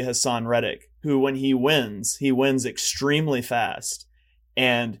him will be Hassan Reddick, who when he wins extremely fast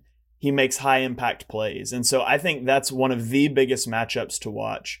and he makes high impact plays. And so I think that's one of the biggest matchups to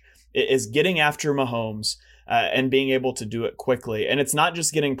watch is getting after Mahomes and being able to do it quickly. And it's not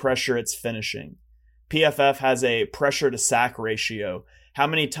just getting pressure, it's finishing. PFF has a pressure to sack ratio.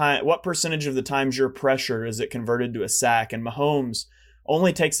 What percentage of the times you're pressured is it converted to a sack? And Mahomes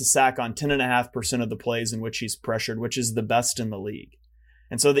only takes a sack on 10.5% of the plays in which he's pressured, which is the best in the league.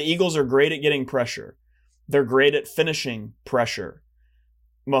 And so the Eagles are great at getting pressure. They're great at finishing pressure.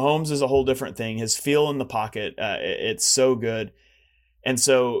 Mahomes is a whole different thing. His feel in the pocket, it's so good. And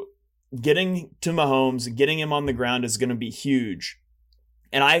so getting to Mahomes, getting him on the ground is going to be huge.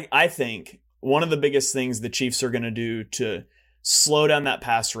 And I think one of the biggest things the Chiefs are going to do to slow down that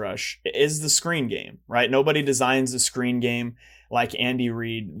pass rush is the screen game, right? Nobody designs a screen game like Andy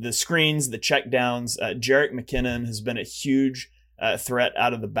Reid. The screens, the check downs, Jerick McKinnon has been a huge threat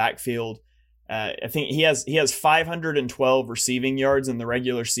out of the backfield. I think he has 512 receiving yards in the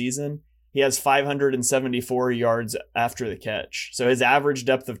regular season. He has 574 yards after the catch. So his average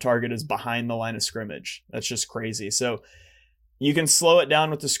depth of target is behind the line of scrimmage. That's just crazy. So you can slow it down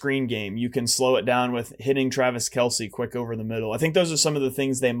with the screen game. You can slow it down with hitting Travis Kelce quick over the middle. I think those are some of the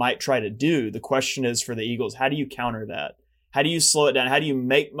things they might try to do. The question is for the Eagles, how do you counter that? How do you slow it down? How do you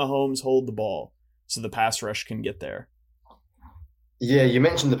make Mahomes hold the ball so the pass rush can get there? Yeah, you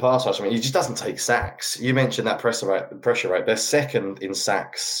mentioned the pass rush. I mean, he just doesn't take sacks. You mentioned that pressure rate. They're second in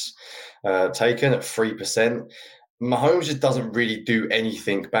sacks taken at 3%. Mahomes just doesn't really do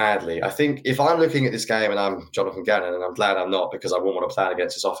anything badly. I think if I'm looking at this game and I'm Jonathan Gannon, and I'm glad I'm not because I wouldn't want to plan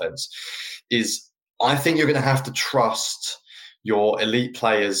against this offense, I think you're going to have to trust your elite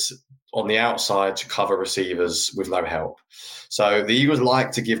players on the outside to cover receivers with no help. So the Eagles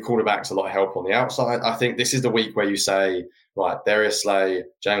like to give quarterbacks a lot of help on the outside. I think this is the week where you say, right, Darius Slay,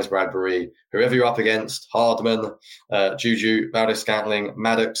 James Bradbury, whoever you're up against, Hardman, Juju, Valdez-Scantling,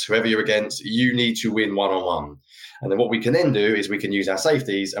 Maddox, whoever you're against, you need to win one-on-one. And then what we can then do is we can use our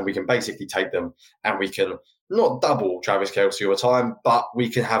safeties and we can basically take them and we can not double Travis Kelce all the time, but we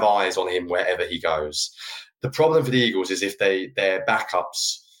can have eyes on him wherever he goes. The problem for the Eagles is if their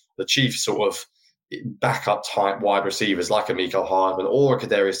backups, the Chiefs sort of backup type wide receivers like a Mecole Hardman or a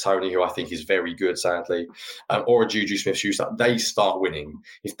Kadarius Toney, who I think is very good, sadly, or a Juju Smith-Schuster, they start winning.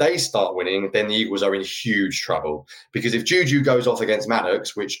 If they start winning, then the Eagles are in huge trouble. Because if Juju goes off against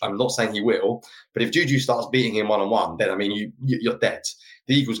Maddox, which I'm not saying he will, but if Juju starts beating him one-on-one, then, I mean, you're dead.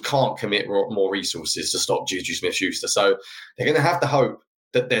 The Eagles can't commit more resources to stop Juju Smith-Schuster. So they're going to have to hope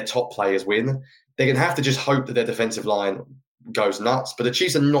that their top players win. They're going to have to just hope that their defensive line goes nuts, but the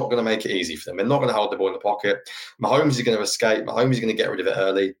Chiefs are not going to make it easy for them. They're not going to hold the ball in the pocket. Mahomes is going to escape. Mahomes is going to get rid of it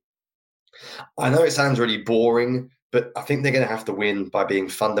early. I know it sounds really boring, but I think they're going to have to win by being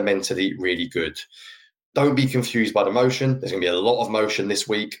fundamentally really good. Don't be confused by the motion. There's going to be a lot of motion this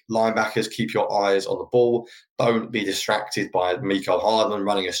week. Linebackers, keep your eyes on the ball. Don't be distracted by Mecole Hardman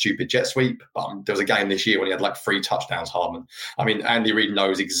running a stupid jet sweep. There was a game this year when he had like 3 touchdowns, Hardman. I mean, Andy Reid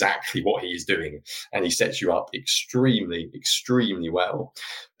knows exactly what he is doing, and he sets you up extremely, extremely well.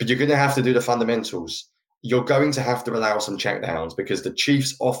 But you're going to have to do the fundamentals. You're going to have to allow some checkdowns because the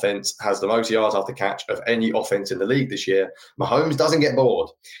Chiefs' offense has the most yards after catch of any offense in the league this year. Mahomes doesn't get bored.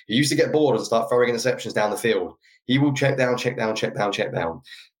 He used to get bored and start throwing interceptions down the field. He will check down. The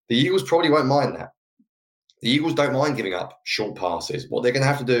Eagles probably won't mind that. The Eagles don't mind giving up short passes. What they're going to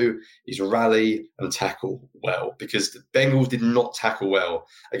have to do is rally and tackle well because the Bengals did not tackle well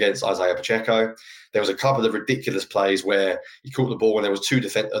against Isaiah Pacheco. There was a couple of ridiculous plays where he caught the ball and there was two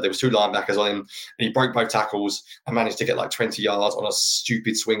linebackers on him and he broke both tackles and managed to get like 20 yards on a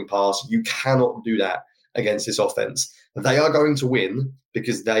stupid swing pass. You cannot do that against this offense. They are going to win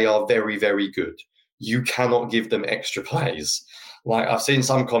because they are very, very good. You cannot give them extra plays. Like I've seen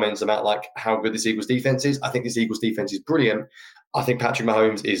some comments about like how good this Eagles defense is. I think this Eagles defense is brilliant. I think Patrick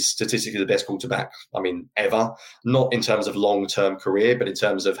Mahomes is statistically the best quarterback, ever. Not in terms of long-term career, but in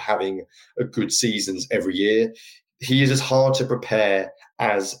terms of having a good seasons every year. He is as hard to prepare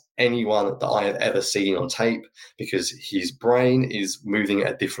as anyone that I have ever seen on tape because his brain is moving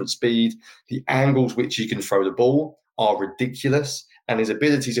at a different speed. The angles which he can throw the ball are ridiculous. and his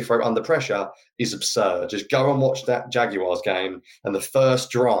ability to throw under pressure is absurd. Just go and watch that Jaguars game, and the first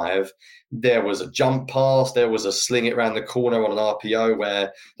drive, there was a jump pass, there was a sling it around the corner on an RPO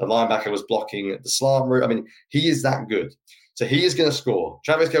where the linebacker was blocking the slant route. I mean, he is that good. So he is going to score.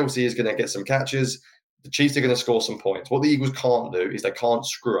 Travis Kelce is going to get some catches. The Chiefs are going to score some points. What the Eagles can't do is they can't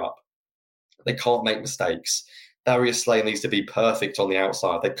screw up. They can't make mistakes. Darius Slay needs to be perfect on the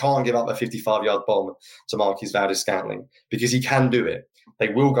outside. They can't give up a 55-yard bomb to Marquez Valdes-Scantling because he can do it. They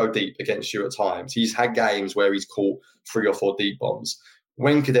will go deep against you at times. He's had games where he's caught 3 or 4 deep bombs.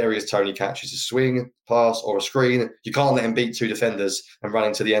 When Kadarius Toney catches a swing, pass, or a screen, you can't let him beat 2 defenders and run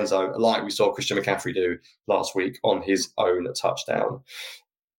into the end zone like we saw Christian McCaffrey do last week on his own touchdown.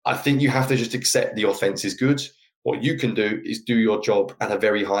 I think you have to just accept the offense is good. What you can do is do your job at a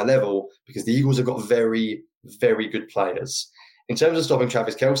very high level because the Eagles have got very, very good players. In terms of stopping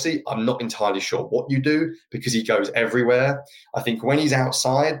Travis Kelce, I'm not entirely sure what you do because he goes everywhere. I think when he's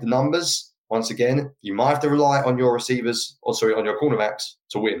outside the numbers, once again, you might have to rely on your receivers, on your cornerbacks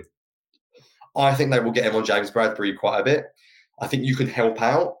to win. I think they will get him on James Bradbury quite a bit. I think you can help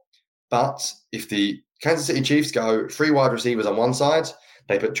out, but if the Kansas City Chiefs go 3 wide receivers on one side,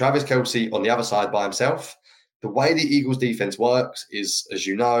 they put Travis Kelce on the other side by himself. The way the Eagles defense works is, as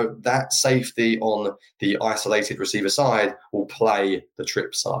you know, that safety on the isolated receiver side will play the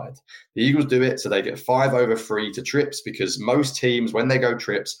trip side. The Eagles do it so they get 5 over 3 to trips because most teams, when they go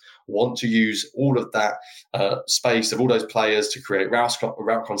trips, want to use all of that space of all those players to create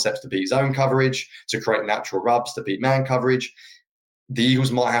route concepts to beat zone coverage, to create natural rubs to beat man coverage. The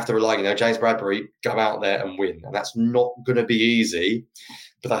Eagles might have to rely, James Bradbury, go out there and win. And that's not going to be easy.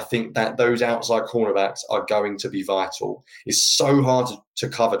 But I think that those outside cornerbacks are going to be vital. It's so hard to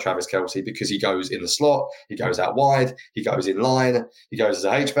cover Travis Kelce because he goes in the slot, he goes out wide, he goes in line, he goes as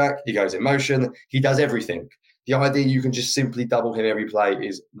a H-back, he goes in motion, he does everything. The idea you can just simply double him every play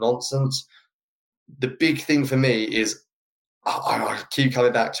is nonsense. The big thing for me is, I keep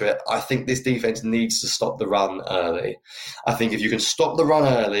coming back to it, I think this defense needs to stop the run early. I think if you can stop the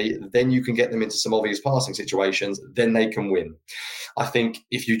run early, then you can get them into some obvious passing situations, then they can win. I think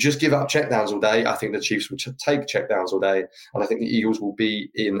if you just give up checkdowns all day, I think the Chiefs will take checkdowns all day, and I think the Eagles will be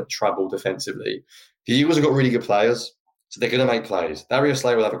in trouble defensively. The Eagles have got really good players, so they're going to make plays. Darius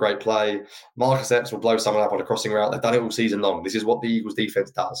Slay will have a great play. Marcus Epps will blow someone up on a crossing route. They've done it all season long. This is what the Eagles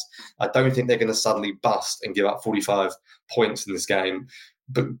defense does. I don't think they're going to suddenly bust and give up 45 points in this game,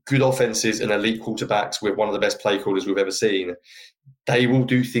 but good offenses and elite quarterbacks with one of the best play callers we've ever seen, they will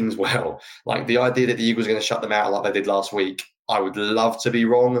do things well. Like the idea that the Eagles are going to shut them out like they did last week, I would love to be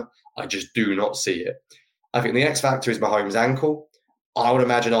wrong. I just do not see it. I think the X factor is Mahomes' ankle. I would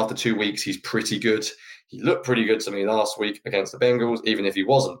imagine after 2 weeks, he's pretty good. He looked pretty good to me last week against the Bengals, even if he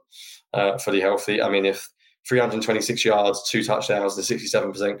wasn't fully healthy. I mean, if 326 yards, 2 touchdowns, the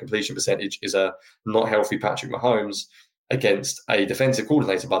 67% completion percentage is a not healthy Patrick Mahomes against a defensive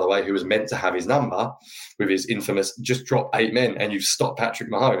coordinator, by the way, who was meant to have his number with his infamous just drop 8 men and you've stopped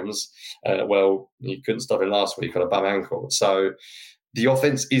Patrick Mahomes. Well, you couldn't stop him last week on a bum ankle. So the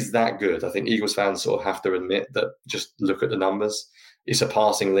offense is that good. I think Eagles fans sort of have to admit that, just look at the numbers. It's a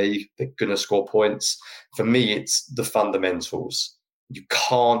passing league. They're going to score points. For me, it's the fundamentals. You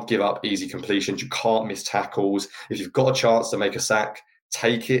can't give up easy completions. You can't miss tackles. If you've got a chance to make a sack,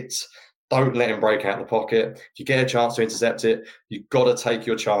 take it. Don't let him break out the pocket. If you get a chance to intercept it, you've got to take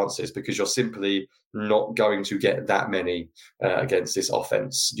your chances because you're simply not going to get that many against this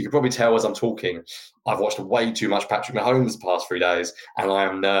offense. You can probably tell as I'm talking, I've watched way too much Patrick Mahomes the past 3 days, and I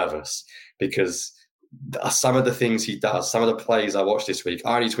am nervous because some of the things he does, some of the plays I watched this week,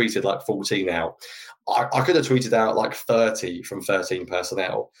 I only tweeted like 14 out. I could have tweeted out like 30 from 13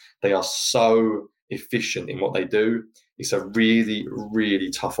 personnel. They are so efficient in what they do. It's a really,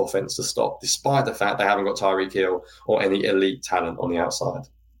 really tough offense to stop, despite the fact they haven't got Tyreek Hill or any elite talent on the outside.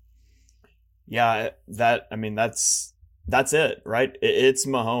 Yeah, that's it, right? It's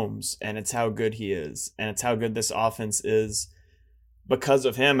Mahomes, and it's how good he is, and it's how good this offense is because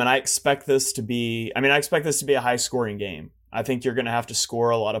of him. And I expect this to be a high scoring game. I think you're going to have to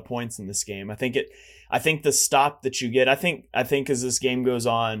score a lot of points in this game. I think the stop that you get, I think as this game goes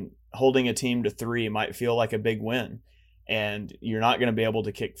on, holding a team to 3 might feel like a big win, and you're not going to be able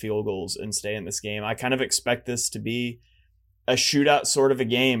to kick field goals and stay in this game. I kind of expect this to be a shootout sort of a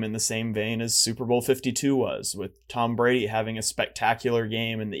game in the same vein as Super Bowl 52 was, with Tom Brady having a spectacular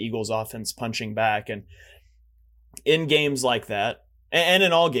game and the Eagles offense punching back. And in games like that, and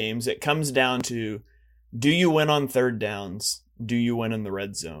in all games, it comes down to, do you win on third downs? Do you win in the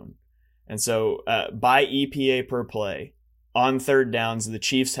red zone? And so by EPA per play, on third downs, the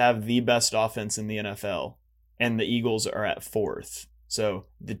Chiefs have the best offense in the NFL, and the Eagles are at 4th. So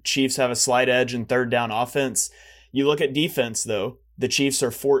the Chiefs have a slight edge in third down offense. You look at defense, though, the Chiefs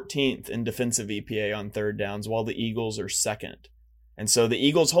are 14th in defensive EPA on third downs, while the Eagles are second. And so the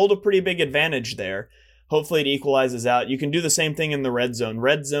Eagles hold a pretty big advantage there. Hopefully it equalizes out. You can do the same thing in the red zone.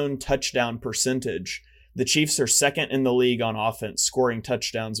 Red zone touchdown percentage. The Chiefs are second in the league on offense, scoring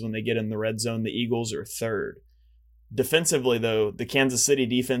touchdowns when they get in the red zone. The Eagles are third. Defensively, though, the Kansas City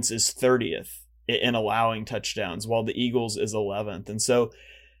defense is 30th in allowing touchdowns, while the Eagles is 11th. And so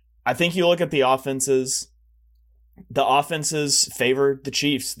I think you look at the offenses favor the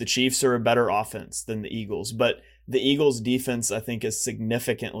Chiefs. The Chiefs are a better offense than the Eagles, but the Eagles defense, I think, is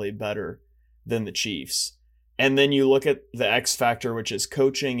significantly better than the Chiefs. And then you look at the X factor, which is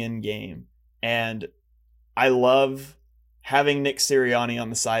coaching in game. And I love having Nick Sirianni on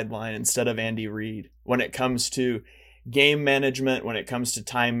the sideline instead of Andy Reid when it comes to game management, when it comes to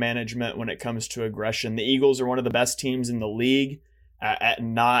time management, when it comes to aggression. The Eagles are one of the best teams in the league at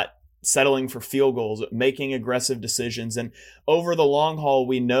not settling for field goals, making aggressive decisions. And over the long haul,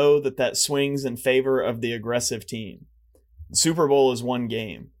 we know that swings in favor of the aggressive team. The Super Bowl is one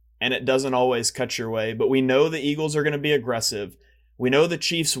game, and it doesn't always cut your way, but we know the Eagles are going to be aggressive. We know the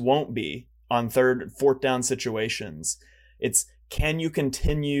Chiefs won't be on third, fourth down situations. It's, can you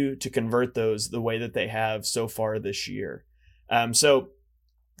continue to convert those the way that they have so far this year? So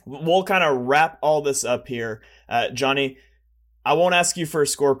we'll kind of wrap all this up here. Johnny, I won't ask you for a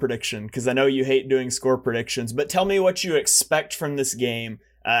score prediction because I know you hate doing score predictions, but tell me what you expect from this game,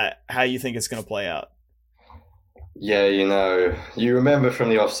 how you think it's going to play out. Yeah, you remember from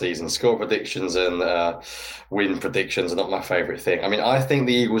the off-season, score predictions and win predictions are not my favourite thing. I mean, I think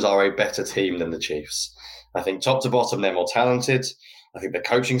the Eagles are a better team than the Chiefs. I think top to bottom, they're more talented. I think the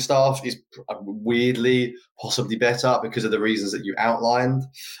coaching staff is weirdly possibly better because of the reasons that you outlined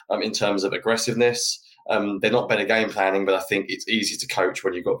in terms of aggressiveness. They're not better game planning, but I think it's easy to coach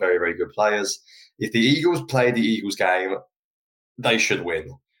when you've got very, very good players. If the Eagles play the Eagles game, they should win.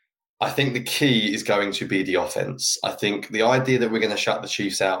 I think the key is going to be the offense. I think the idea that we're going to shut the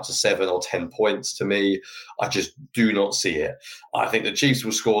Chiefs out to 7 or 10 points, to me, I just do not see it. I think the Chiefs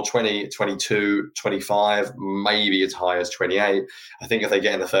will score 20, 22, 25, maybe as high as 28. I think if they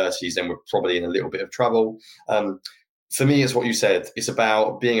get in the 30s, then we're probably in a little bit of trouble. For me, it's what you said. It's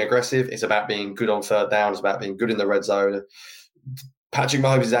about being aggressive. It's about being good on third down. It's about being good in the red zone. Patrick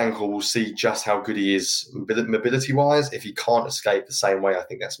Mahomes' ankle will see just how good he is mobility-wise. If he can't escape the same way, I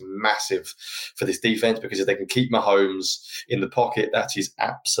think that's massive for this defense because if they can keep Mahomes in the pocket, that is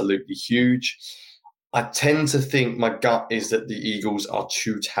absolutely huge. I tend to think my gut is that the Eagles are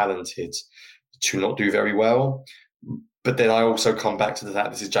too talented to not do very well. But then I also come back to the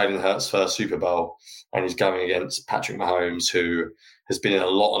fact this is Jalen Hurts' first Super Bowl and he's going against Patrick Mahomes, who has been in a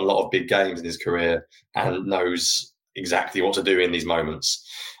lot of big games in his career and knows exactly what to do in these moments.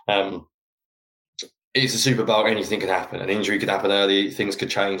 It's a Super Bowl, anything can happen. An injury could happen early, things could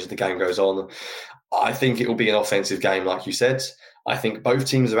change as the game goes on. I think it will be an offensive game, like you said. I think both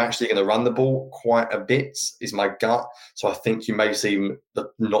teams are actually going to run the ball quite a bit, is my gut. So I think you may see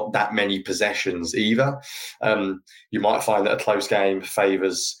not that many possessions either. You might find that a close game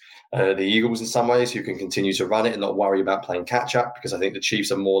favours the Eagles in some ways, who can continue to run it and not worry about playing catch-up, because I think the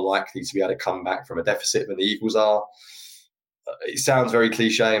Chiefs are more likely to be able to come back from a deficit than the Eagles are. It sounds very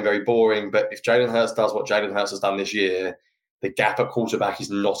cliche and very boring, but if Jalen Hurts does what Jalen Hurts has done this year, the gap at quarterback is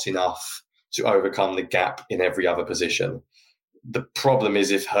not enough to overcome the gap in every other position. The problem is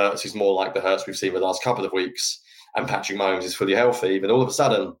if Hurts is more like the Hurts we've seen the last couple of weeks and Patrick Mahomes is fully healthy, then all of a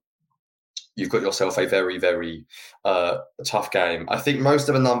sudden you've got yourself a very, very tough game. I think most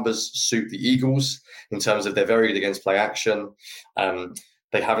of the numbers suit the Eagles in terms of they're very good against play action.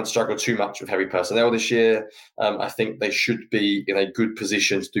 They haven't struggled too much with heavy personnel this year. I think they should be in a good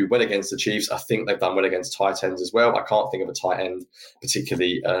position to do well against the Chiefs. I think they've done well against tight ends as well. I can't think of a tight end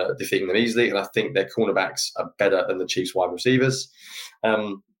particularly defeating them easily. And I think their cornerbacks are better than the Chiefs wide receivers.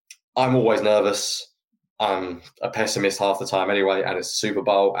 I'm always nervous. I'm a pessimist half the time anyway, and it's a Super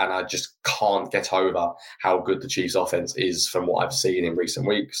Bowl, and I just can't get over how good the Chiefs offense is from what I've seen in recent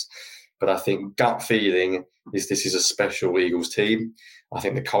weeks. But I think gut feeling is this is a special Eagles team. I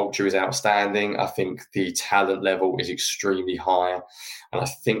think the culture is outstanding. I think the talent level is extremely high. And I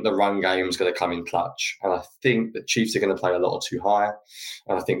think the run game is going to come in clutch. And I think the Chiefs are going to play a lot too high.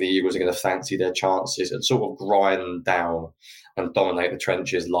 And I think the Eagles are going to fancy their chances and sort of grind down and dominate the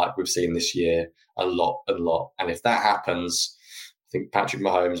trenches like we've seen this year a lot. And if that happens, I think Patrick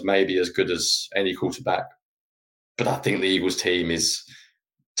Mahomes may be as good as any quarterback. But I think the Eagles team is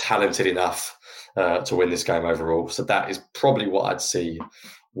talented enough to win this game overall. So that is probably what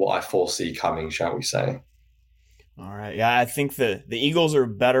I foresee coming, shall we say. All right. Yeah, I think the Eagles are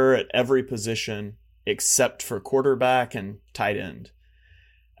better at every position except for quarterback and tight end.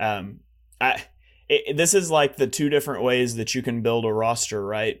 This is like the two different ways that you can build a roster,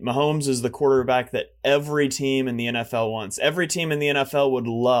 right? Mahomes is the quarterback that every team in the NFL wants. Every team in the NFL would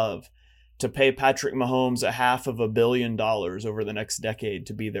love to pay Patrick Mahomes $500 million over the next decade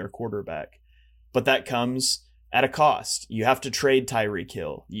to be their quarterback. But that comes at a cost. You have to trade Tyreek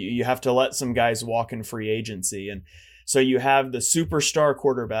Hill. You have to let some guys walk in free agency. And so you have the superstar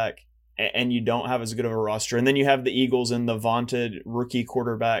quarterback and you don't have as good of a roster. And then you have the Eagles in the vaunted rookie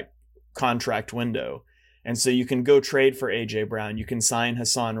quarterback contract window. And so you can go trade for A.J. Brown. You can sign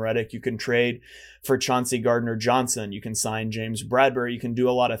Hassan Reddick. You can trade for Chauncey Gardner-Johnson. You can sign James Bradbury. You can do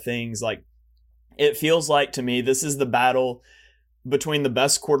a lot of things. Like, it feels like to me, this is the battle between the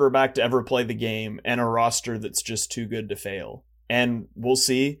best quarterback to ever play the game and a roster that's just too good to fail. And we'll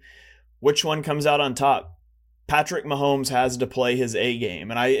see which one comes out on top. Patrick Mahomes has to play his A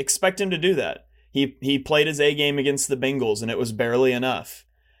game, and I expect him to do that. He played his A game against the Bengals, and it was barely enough.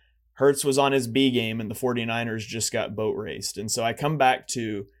 Hurts was on his B game, and the 49ers just got boat raced. And so I come back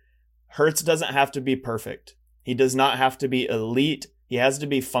to Hurts doesn't have to be perfect. He does not have to be elite. He has to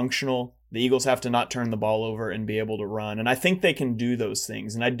be functional. The Eagles have to not turn the ball over and be able to run. And I think they can do those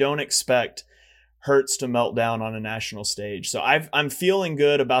things. And I don't expect Hurts to melt down on a national stage. So I'm feeling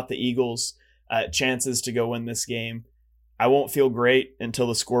good about the Eagles' chances to go win this game. I won't feel great until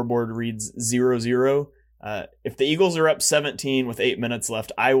the scoreboard reads 0-0. If the Eagles are up 17 with 8 minutes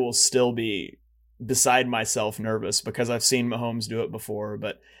left, I will still be beside myself nervous because I've seen Mahomes do it before.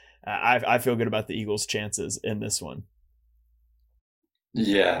 But I feel good about the Eagles' chances in this one.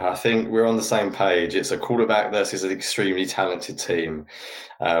 Yeah, I think we're on the same page. It's a quarterback versus an extremely talented team.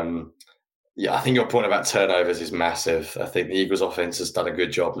 Yeah, I think your point about turnovers is massive. I think the Eagles offense has done a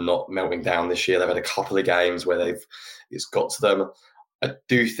good job not melting down this year. They've had a couple of games where it's got to them. I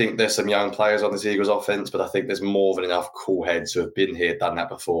do think there's some young players on this Eagles offense, but I think there's more than enough cool heads who have been here, done that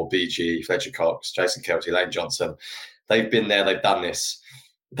before. BG, Fletcher Cox, Jason Kelce, Lane Johnson. They've been there, they've done this.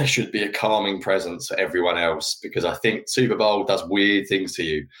 There should be a calming presence for everyone else because I think Super Bowl does weird things to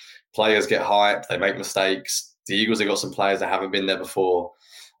you. Players get hyped, they make mistakes. The Eagles have got some players that haven't been there before.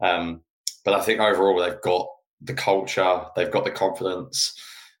 But I think overall they've got the culture, they've got the confidence.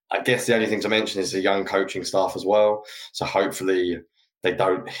 I guess the only thing to mention is the young coaching staff as well. So hopefully they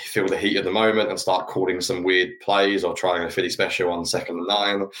don't feel the heat at the moment and start calling some weird plays or trying a Philly special on 2nd and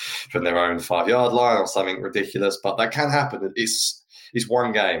 9 from their own 5-yard line or something ridiculous. But that can happen. It's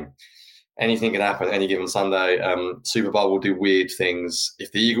one game. Anything can happen any given Sunday. Super Bowl will do weird things.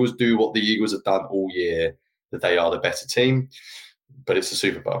 If the Eagles do what the Eagles have done all year, that they are the better team. But it's the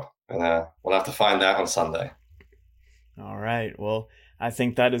Super Bowl. And we'll have to find out on Sunday. All right. Well, I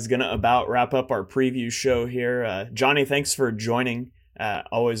think that is going to about wrap up our preview show here. Johnny, thanks for joining.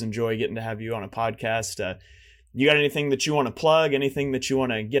 Always enjoy getting to have you on a podcast. You got anything that you want to plug? Anything that you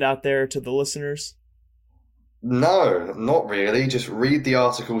want to get out there to the listeners? No, not really. Just read the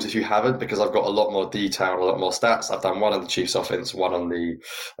articles if you haven't, because I've got a lot more detail, a lot more stats. I've done one on the Chiefs offense, one on the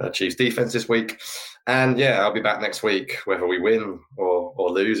Chiefs defense this week. And yeah, I'll be back next week, whether we win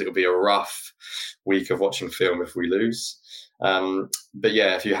or lose. It'll be a rough week of watching film if we lose. But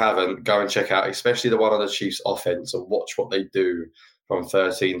yeah, if you haven't, go and check out, especially the one on the Chiefs offense, and watch what they do from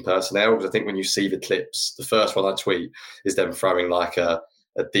 13 personnel. Because I think when you see the clips, the first one I tweet is them throwing like a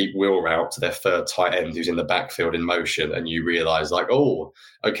deep wheel route to their third tight end who's in the backfield in motion, and you realise like, oh,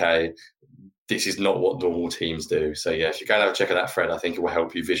 okay, this is not what normal teams do. So yeah, if you go and have a check of that thread, I think it will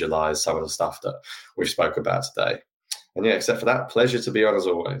help you visualise some of the stuff that we've spoke about today. And yeah, except for that, pleasure to be on as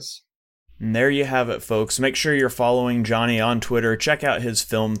always. And there you have it, folks. Make sure you're following Johnny on Twitter. Check out his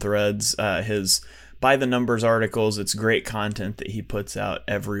film threads, his By the Numbers articles. It's great content that he puts out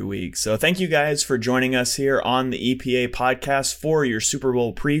every week. So thank you guys for joining us here on the EPA podcast for your Super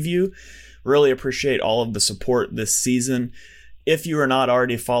Bowl preview. Really appreciate all of the support this season. If you are not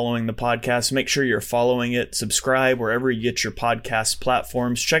already following the podcast, make sure you're following it. Subscribe wherever you get your podcast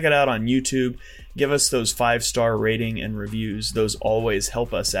platforms. Check it out on YouTube. Give us those 5-star rating and reviews. Those always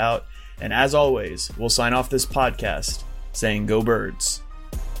help us out. And as always, we'll sign off this podcast saying, Go Birds.